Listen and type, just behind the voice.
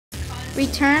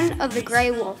Return of the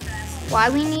gray wolf. Why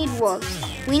we need wolves?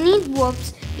 We need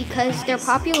wolves because their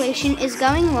population is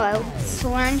going low, to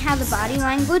learn how the body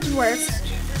language works,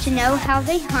 to know how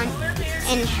they hunt,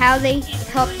 and how they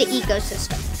help the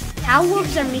ecosystem. How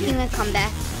wolves are making a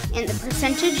comeback, and the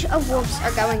percentage of wolves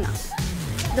are going up.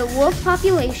 The wolf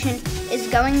population is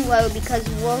going low because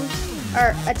wolves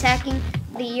are attacking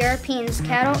the Europeans'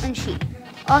 cattle and sheep.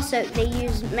 Also, they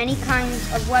use many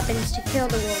kinds of weapons to kill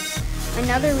the wolves.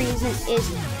 Another reason is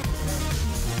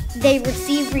they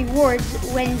receive rewards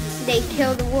when they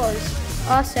kill the wolves.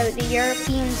 Also, the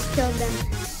Europeans killed them,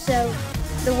 so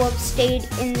the wolves stayed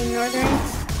in the northern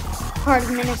part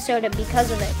of Minnesota because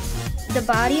of it. The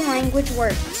body language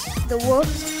works. The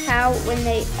wolves howl when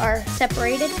they are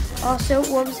separated. Also,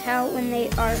 wolves howl when they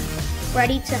are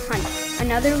ready to hunt.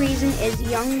 Another reason is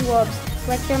young wolves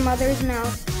lick their mother's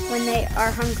mouth when they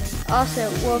are hungry. Also,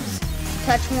 wolves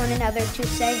touch one another to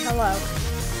say hello.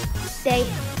 They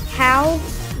how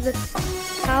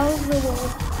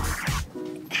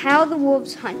the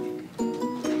wolves hunt.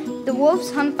 The wolves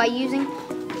hunt by using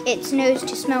its nose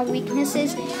to smell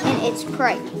weaknesses in its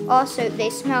prey. Also,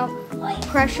 they smell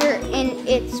pressure in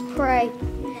its prey.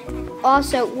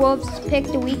 Also, wolves pick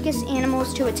the weakest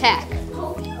animals to attack.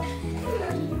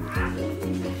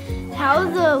 How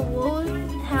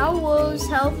wolves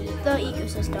help the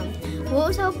ecosystem.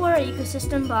 Wolves help our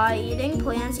ecosystem by eating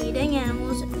plants, eating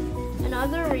animals.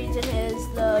 Another reason is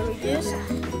to reduce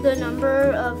the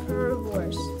number of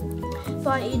herbivores.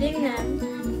 By eating them,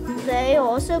 they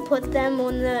also put them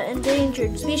on the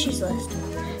endangered species list.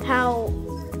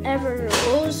 However,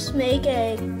 wolves make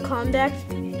a comeback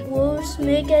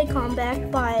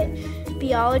by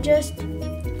biologists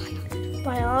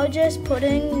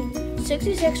putting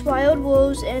 66 wild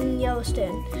wolves in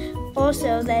Yellowstone.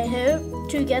 Also, they hope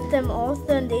to get them off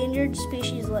the endangered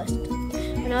species list.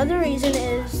 Another reason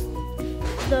is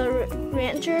the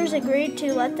ranchers agreed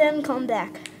to let them come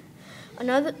back.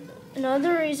 Another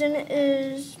reason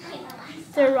is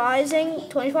they're rising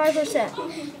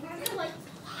 25%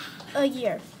 a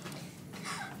year.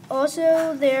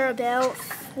 Also, there are about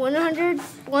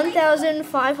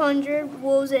 1,500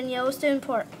 wolves in Yellowstone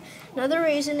Park. Another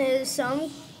reason is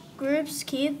some groups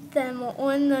keep them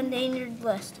on the endangered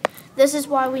list. This is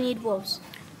why we need wolves.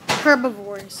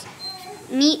 Herbivores.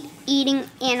 Meat-eating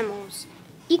animals.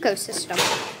 Ecosystem.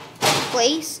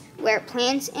 Place where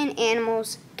plants and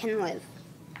animals can live.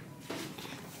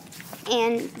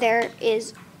 And there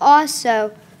is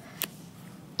also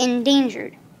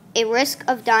endangered, a risk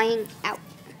of dying out.